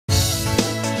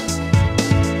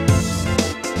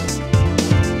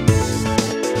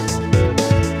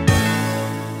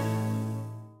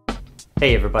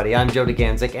Hey everybody, I'm Joe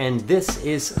DeGanzik, and this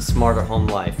is Smarter Home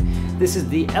Life. This is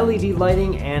the LED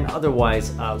lighting and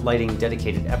otherwise lighting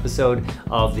dedicated episode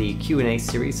of the Q&A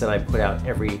series that I put out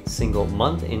every single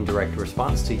month in direct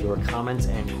response to your comments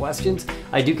and questions.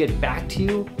 I do get back to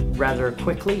you rather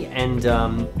quickly, and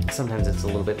sometimes it's a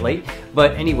little bit late,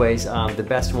 but anyways, the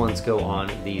best ones go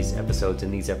on these episodes,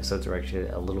 and these episodes are actually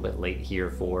a little bit late here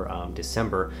for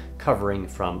December, covering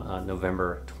from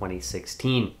November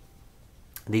 2016.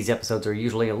 These episodes are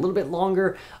usually a little bit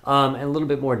longer and a little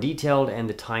bit more detailed, and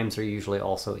the times are usually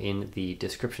also in the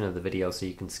description of the video, so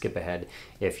you can skip ahead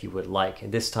if you would like.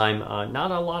 This time,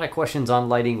 not a lot of questions on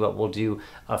lighting, but we'll do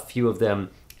a few of them.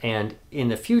 And in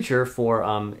the future,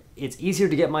 it's easier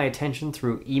to get my attention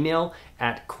through email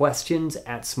at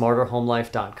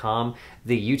questions@smarterhomelife.com.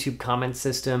 The YouTube comment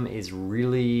system is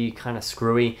really kind of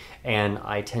screwy, and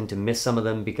I tend to miss some of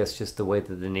them because just the way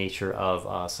that the nature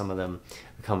of some of them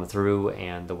come through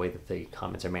and the way that the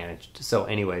comments are managed. So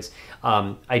anyways,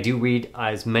 I do read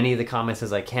as many of the comments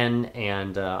as I can,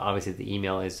 and obviously the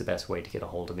email is the best way to get a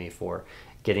hold of me for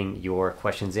getting your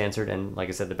questions answered, and like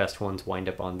I said, the best ones wind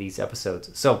up on these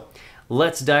episodes. So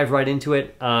let's dive right into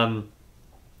it.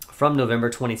 From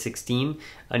November 2016,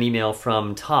 an email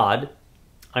from Todd.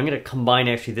 I'm going to combine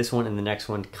actually this one and the next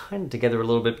one kind of together a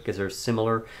little bit because they're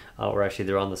similar, or actually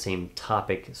they're on the same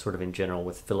topic sort of in general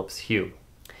with Philips Hue.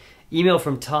 Email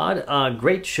from Todd.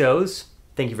 Great shows.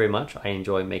 Thank you very much. I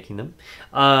enjoy making them.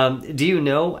 Do you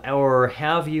know or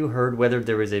have you heard whether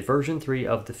there is a version 3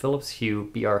 of the Philips Hue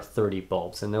BR30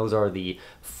 bulbs? And those are the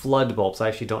flood bulbs. I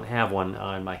actually don't have one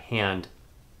in my hand,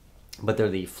 but they're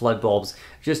the flood bulbs,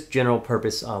 just general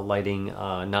purpose lighting,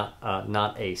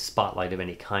 not a spotlight of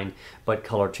any kind, but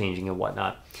color changing and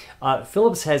whatnot.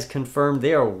 Philips has confirmed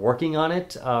they are working on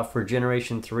it for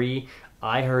Generation 3.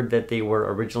 I heard that they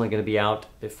were originally going to be out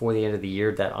before the end of the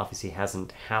year. That obviously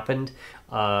hasn't happened.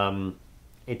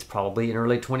 It's probably in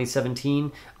early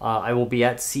 2017. I will be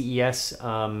at CES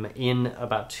in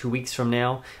about 2 weeks from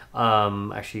now.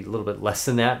 Actually, a little bit less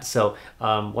than that. So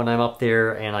when I'm up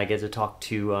there and I get to talk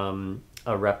to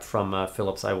a rep from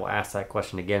Philips, I will ask that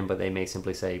question again, but they may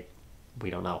simply say, we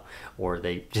don't know, or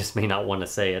they just may not want to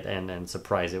say it and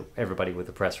surprise everybody with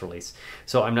a press release.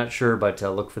 So I'm not sure, but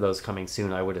look for those coming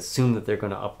soon. I would assume that they're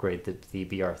going to upgrade the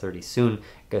BR30 soon.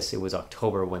 I guess it was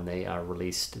October when they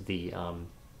released the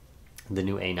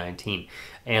new A19,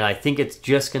 and I think it's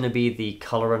just going to be the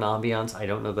color and ambiance. I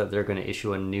don't know that they're going to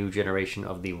issue a new generation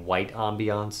of the white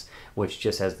ambiance, which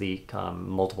just has the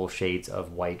multiple shades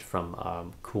of white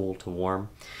from cool to warm,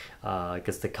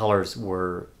 because the colors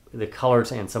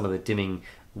and some of the dimming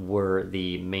were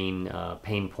the main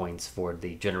pain points for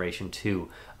the Generation 2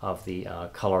 of the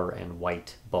color and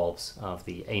white bulbs of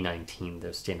the A19,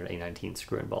 the standard A19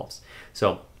 screw-in bulbs.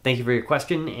 So thank you for your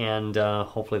question, and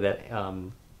hopefully that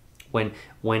when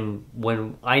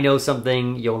I know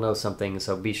something, you'll know something.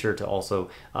 So be sure to also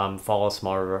follow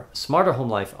Smarter Home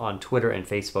Life on Twitter and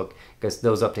Facebook, because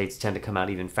those updates tend to come out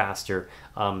even faster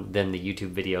than the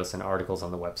YouTube videos and articles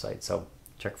on the website. So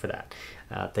check for that.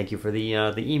 Thank you for the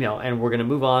email, and we're going to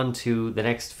move on to the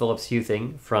next Philips Hue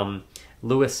thing from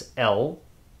Lewis L.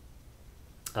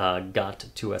 Got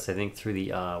to us, I think, through the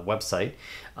website.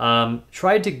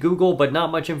 Tried to Google, but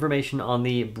not much information on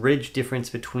the bridge difference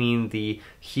between the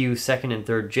Hue 2nd and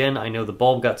 3rd gen. I know the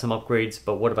bulb got some upgrades,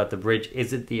 but what about the bridge?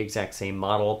 Is it the exact same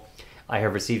model? I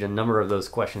have received a number of those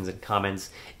questions and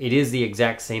comments. It is the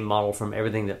exact same model from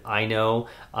everything that I know.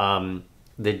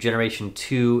 The Generation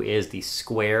 2 is the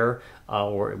square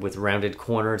or with rounded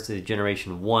corners. The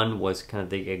Generation 1 was kind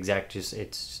of the exact,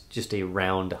 it's just a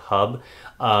round hub.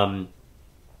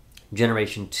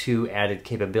 Generation 2 added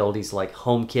capabilities like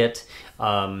HomeKit,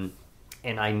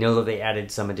 and I know that they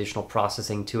added some additional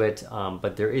processing to it,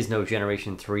 but there is no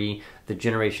Generation 3. The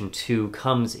Generation 2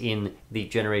 comes in the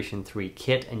Generation 3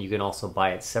 kit, and you can also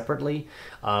buy it separately,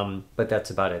 but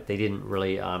that's about it. They didn't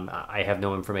really, I have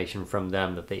no information from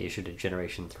them that they issued a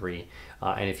Generation 3,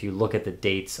 and if you look at the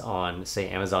dates on, say,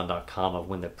 Amazon.com of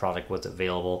when the product was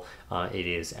available, it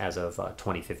is as of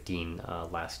 2015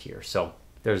 last year. So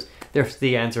there's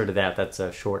the answer to that. That's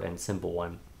a short and simple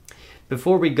one.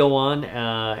 Before we go on,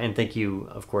 and thank you,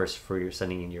 of course, for your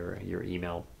sending in your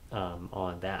email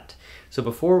on that. So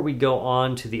before we go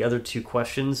on to the other two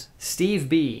questions, Steve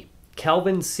B,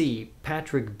 Calvin C,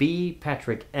 Patrick B,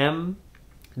 Patrick M,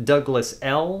 Douglas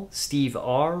L, Steve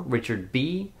R, Richard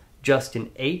B,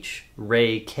 Justin H,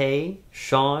 Ray K,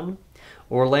 Sean,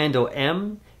 Orlando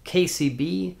M,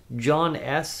 KCB, John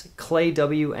S, Clay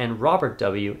W, and Robert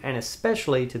W, and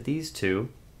especially to these two,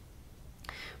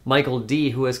 Michael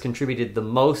D, who has contributed the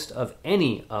most of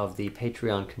any of the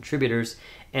Patreon contributors,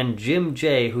 and Jim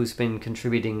J, who's been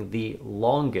contributing the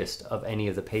longest of any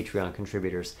of the Patreon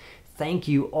contributors. Thank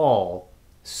you all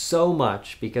so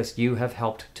much, because you have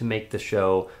helped to make the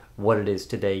show what it is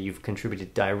today. You've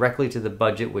contributed directly to the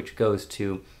budget, which goes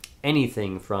to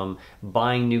anything from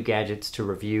buying new gadgets to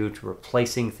review, to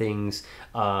replacing things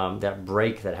that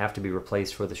break, that have to be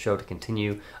replaced for the show to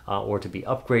continue, or to be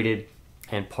upgraded.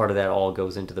 And part of that all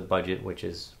goes into the budget, which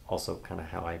is also kind of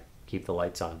how I keep the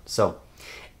lights on. So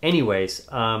anyways,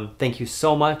 thank you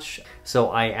so much. So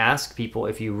I ask people,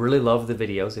 if you really love the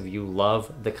videos, if you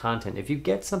love the content, if you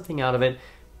get something out of it,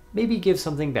 maybe give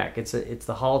something back. It's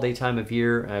the holiday time of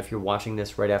year. If you're watching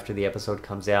this right after the episode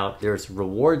comes out, there's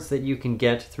rewards that you can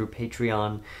get through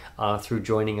Patreon, through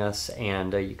joining us,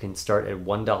 and you can start at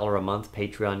 $1 a month.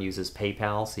 Patreon uses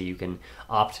PayPal, so you can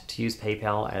opt to use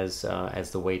PayPal as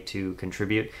the way to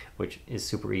contribute, which is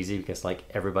super easy because like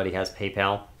everybody has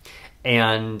PayPal.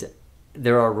 And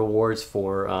there are rewards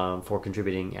for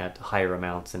contributing at higher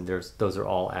amounts, and those are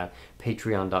all at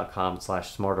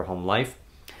patreon.com/smarterhomelife.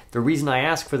 The reason I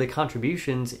ask for the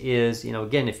contributions is, you know,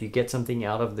 again, if you get something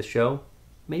out of the show,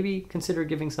 maybe consider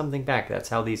giving something back. That's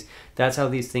how these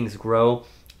things grow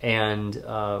and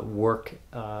work,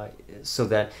 so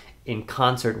that in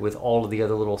concert with all of the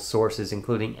other little sources,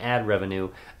 including ad revenue,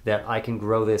 that I can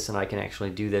grow this and I can actually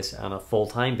do this on a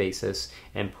full-time basis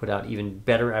and put out even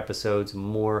better episodes,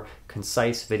 more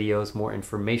concise videos, more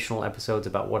informational episodes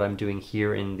about what I'm doing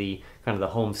here in the kind of the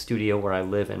home studio where I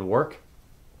live and work.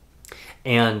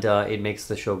 And it makes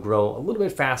the show grow a little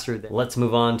bit faster. Let's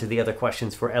move on to the other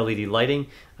questions for LED lighting.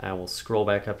 I will scroll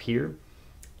back up here.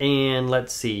 And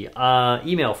let's see,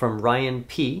 email from Ryan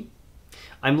P.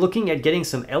 I'm looking at getting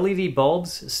some LED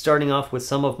bulbs, starting off with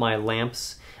some of my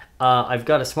lamps. I've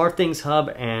got a SmartThings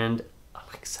hub and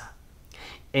Alexa,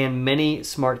 and many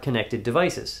smart connected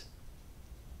devices.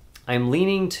 I'm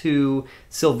leaning to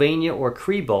Sylvania or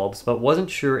Cree bulbs, but wasn't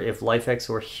sure if Lifx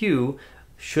or Hue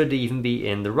should even be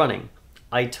in the running.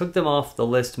 I took them off the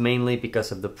list mainly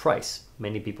because of the price.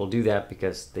 Many people do that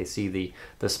because they see the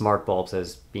smart bulbs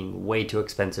as being way too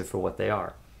expensive for what they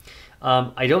are.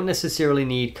 I don't necessarily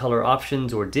need color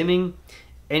options or dimming.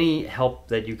 Any help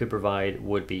that you could provide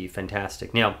would be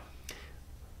fantastic. Now,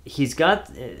 he's got,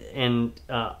 and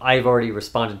I've already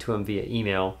responded to him via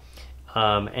email,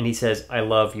 and he says, I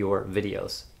love your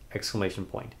videos, exclamation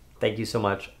point. Thank you so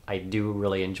much. I do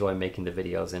really enjoy making the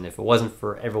videos, and if it wasn't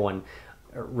for everyone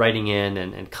writing in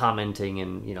and commenting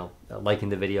and, you know, liking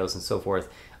the videos and so forth,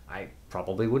 I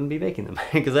probably wouldn't be making them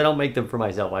because I don't make them for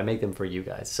myself. I make them for you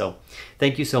guys. So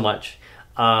thank you so much.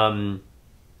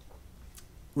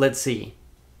 Let's see.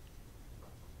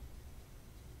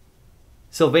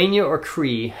 Sylvania or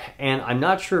Cree, and I'm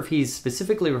not sure if he's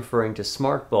specifically referring to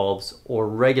smart bulbs or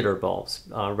regular bulbs.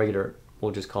 Regular,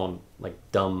 we'll just call them like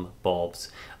dumb bulbs.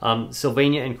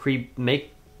 Sylvania and Cree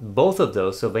make both of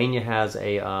those. Sylvania has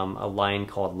a line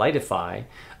called Lightify,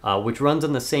 which runs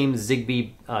on the same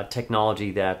Zigbee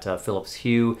technology that Philips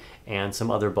Hue and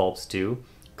some other bulbs do.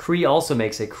 Cree also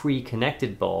makes a Cree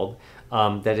connected bulb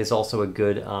that is also a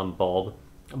good bulb.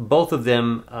 Both of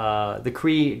them, the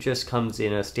Cree just comes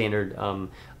in a standard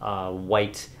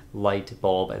white light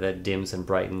bulb that dims and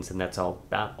brightens, and that's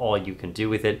about all you can do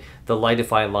with it. The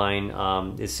Lightify line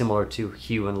is similar to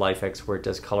Hue and Lifx, where it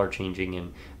does color changing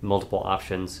and multiple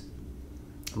options.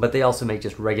 But they also make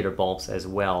just regular bulbs as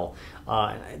well.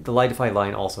 The Lightify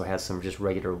line also has some just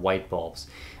regular white bulbs.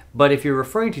 But if you're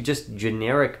referring to just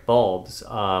generic bulbs,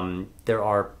 there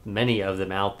are many of them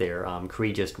out there.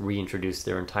 Cree just reintroduced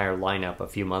their entire lineup a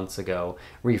few months ago,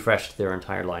 refreshed their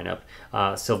entire lineup.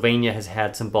 Sylvania has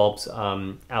had some bulbs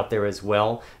out there as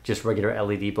well, just regular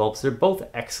LED bulbs. They're both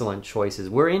excellent choices.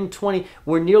 We're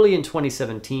nearly in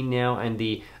 2017 now, and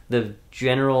the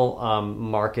general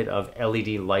market of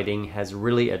LED lighting has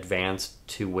really advanced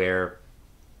to where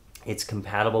it's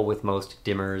compatible with most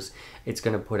dimmers. It's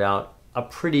going to put out a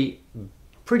pretty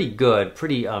good,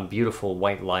 beautiful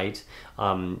white light.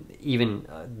 Even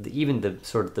the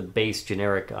sort of the base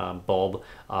generic bulb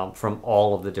from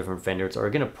all of the different vendors are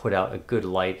going to put out a good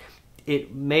light.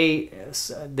 It may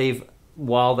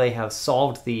while they have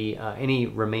solved the any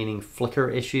remaining flicker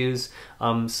issues,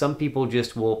 some people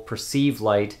just will perceive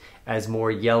light as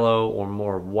more yellow or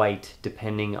more white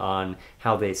depending on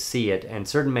how they see it. And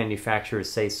certain manufacturers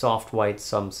say soft white,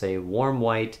 some say warm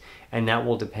white, and that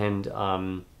will depend.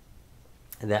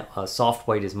 Soft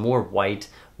white is more white,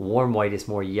 warm white is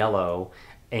more yellow.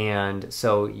 And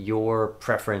so your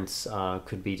preference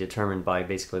could be determined by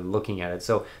basically looking at it.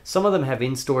 So some of them have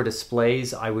in-store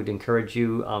displays. I would encourage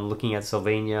you looking at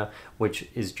Sylvania, which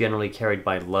is generally carried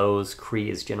by Lowe's. Cree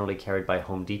is generally carried by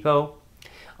Home Depot.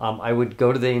 I would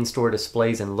go to the in-store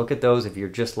displays and look at those if you're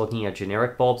just looking at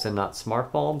generic bulbs and not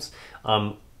smart bulbs.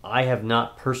 I have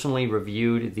not personally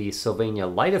reviewed the Sylvania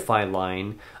Lightify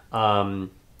line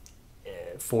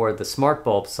for the smart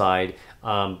bulb side,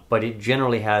 but it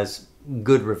generally has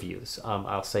good reviews.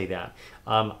 I'll say that.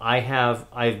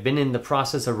 I've been in the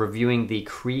process of reviewing the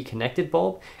Cree connected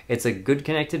bulb. It's a good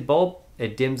connected bulb.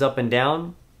 It dims up and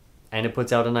down, and it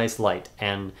puts out a nice light.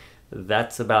 And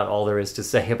that's about all there is to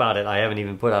say about it. I haven't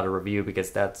even put out a review because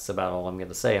that's about all I'm going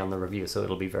to say on the review, so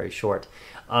it'll be very short.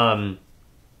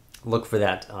 Look for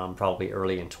that probably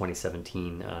early in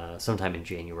 2017, sometime in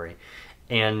January.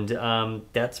 And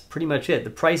that's pretty much it.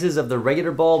 The prices of the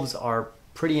regular bulbs are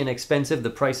pretty inexpensive. The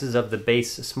prices of the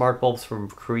base smart bulbs from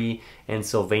Cree and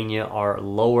Sylvania are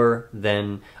lower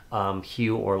than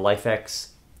Hue or Lifx,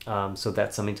 so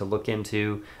that's something to look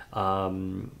into.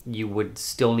 You would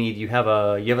still need, you have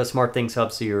a SmartThings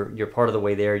hub, so you're part of the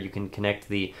way there. You can connect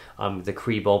the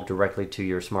Cree bulb directly to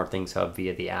your SmartThings hub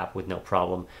via the app with no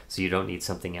problem, so you don't need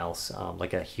something else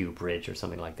like a Hue bridge or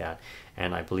something like that.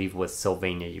 And I believe with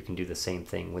Sylvania you can do the same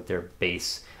thing with their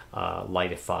base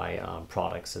Lightify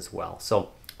products as well.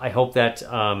 So I hope that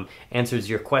answers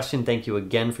your question. Thank you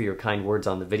again for your kind words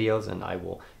on the videos, and I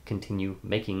will continue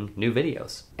making new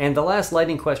videos. And the last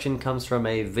lighting question comes from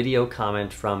a video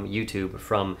comment from YouTube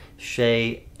from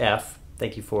Shay F.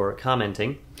 Thank you for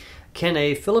commenting. Can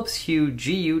a Philips Hue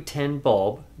GU10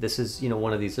 bulb, this is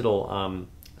one of these little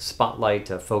spotlight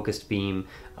focused beam,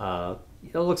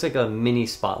 it looks like a mini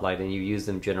spotlight, and you use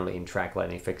them generally in track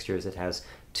lighting fixtures. It has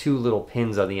two little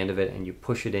pins on the end of it, and you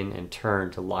push it in and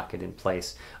turn to lock it in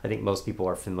place. I think most people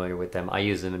are familiar with them. I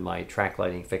use them in my track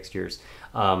lighting fixtures,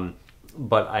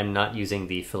 but I'm not using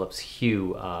the Philips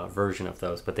Hue version of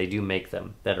those, but they do make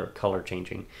them that are color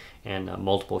changing and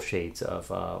multiple shades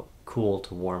of cool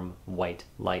to warm white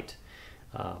light.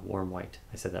 Warm white,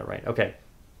 I said that right. Okay.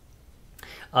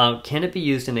 Can it be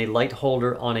used in a light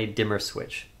holder on a dimmer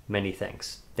switch? Many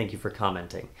thanks. Thank you for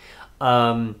commenting.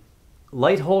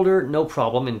 Light holder, no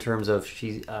problem in terms of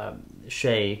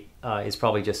Shay is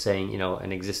probably just saying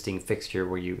an existing fixture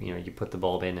where you put the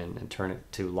bulb in and turn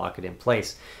it to lock it in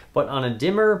place. But on a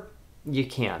dimmer, you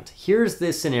can't. Here's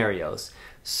the scenarios: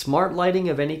 smart lighting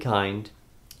of any kind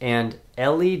and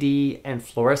LED and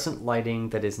fluorescent lighting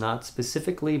that is not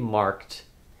specifically marked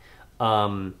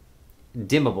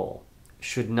dimmable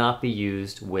should not be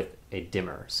used with a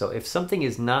dimmer. So if something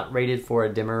is not rated for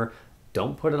a dimmer,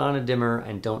 don't put it on a dimmer,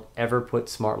 and don't ever put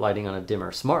smart lighting on a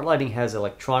dimmer. Smart lighting has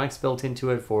electronics built into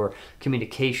it for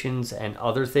communications and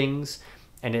other things,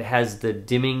 and it has the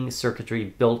dimming circuitry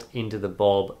built into the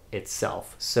bulb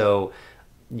itself. So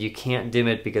you can't dim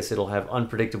it because it'll have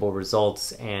unpredictable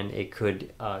results, and it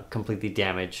could completely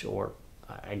damage, or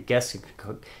I guess it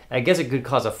could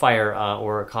cause a fire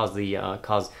or cause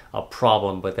a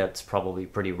problem, but that's probably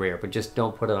pretty rare. But just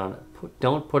don't put it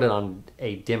on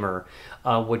a dimmer.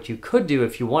 What you could do,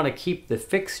 if you want to keep the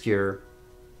fixture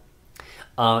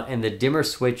and the dimmer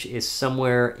switch is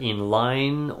somewhere in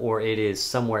line, or it is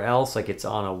somewhere else, like it's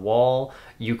on a wall,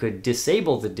 you could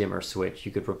disable the dimmer switch.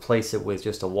 You could replace it with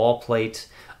just a wall plate.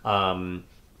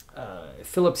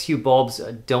 Philips Hue bulbs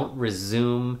don't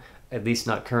resume, at least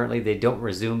not currently, they don't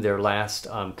resume their last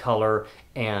color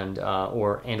and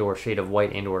or shade of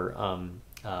white and or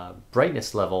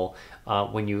brightness level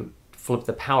when you flip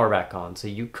the power back on. So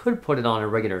you could put it on a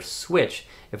regular switch.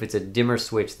 If it's a dimmer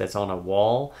switch that's on a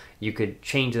wall, you could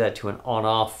change that to an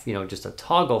on-off, just a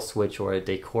toggle switch or a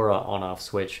Decora on-off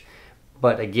switch.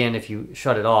 But again, if you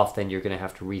shut it off, then you're going to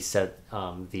have to reset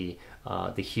the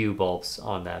Hue bulbs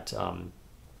on that,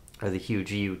 or the Hue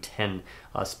GU10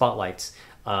 spotlights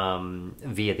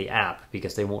via the app,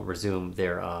 because they won't resume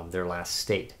their last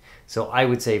state. So I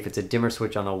would say if it's a dimmer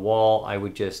switch on a wall, I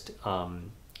would just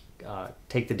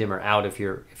take the dimmer out if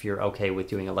you're okay with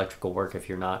doing electrical work. If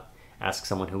you're not, ask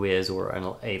someone who is,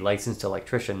 or a licensed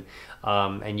electrician,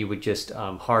 and you would just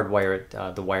hardwire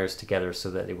it, the wires together so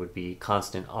that it would be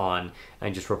constant on,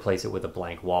 and just replace it with a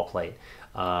blank wall plate.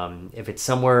 If it's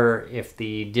somewhere, if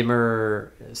the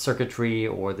dimmer circuitry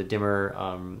or the dimmer,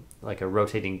 like a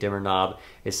rotating dimmer knob,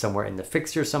 is somewhere in the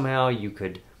fixture somehow, you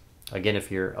could, again,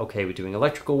 if you're okay with doing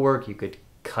electrical work, you could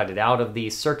cut it out of the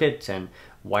circuit and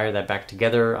wire that back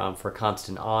together for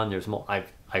constant on. There's more,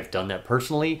 I've done that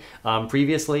personally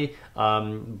previously,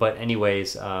 but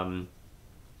anyways, a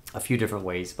few different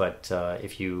ways. But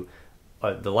if you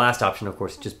the last option, of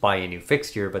course, is just buy a new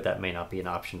fixture, but that may not be an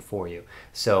option for you.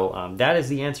 So that is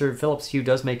the answer. Philips Hue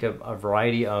does make a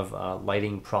variety of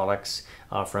lighting products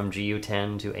from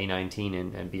GU10 to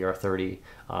A19 and BR30,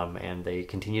 and they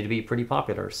continue to be pretty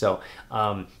popular. So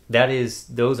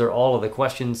those are all of the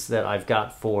questions that I've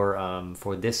got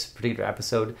for this particular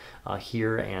episode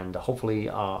here, and hopefully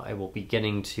I will be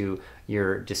getting to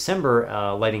your December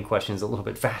lighting questions a little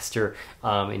bit faster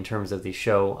in terms of the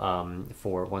show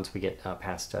for once we get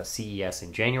past CES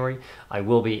in January. I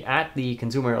will be at the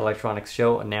Consumer Electronics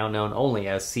Show, now known only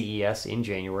as CES, in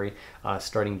January,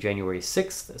 starting January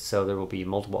 6th. So there will be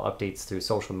multiple updates through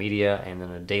social media and then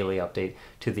a daily update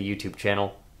to the YouTube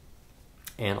channel,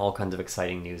 and all kinds of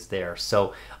exciting news there.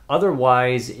 So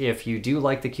otherwise, if you do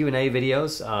like the Q&A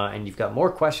videos and you've got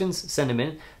more questions, send them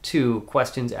in to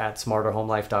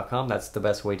questions@smarterhomelife.com. That's the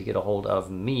best way to get a hold of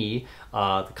me.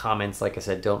 The comments, like I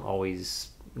said, don't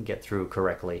always get through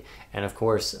correctly. And of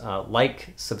course,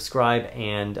 like, subscribe,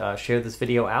 and share this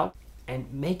video out.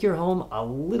 And make your home a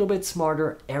little bit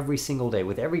smarter every single day.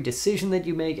 With every decision that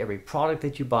you make, every product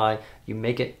that you buy, you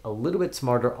make it a little bit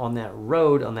smarter on that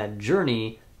road, on that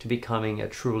journey to becoming a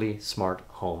truly smart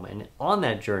home. And on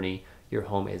that journey, your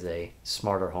home is a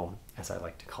smarter home, as I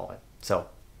like to call it. So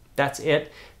that's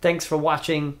it. Thanks for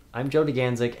watching. I'm Joe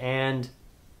DeGanzik, and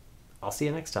I'll see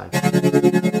you next time.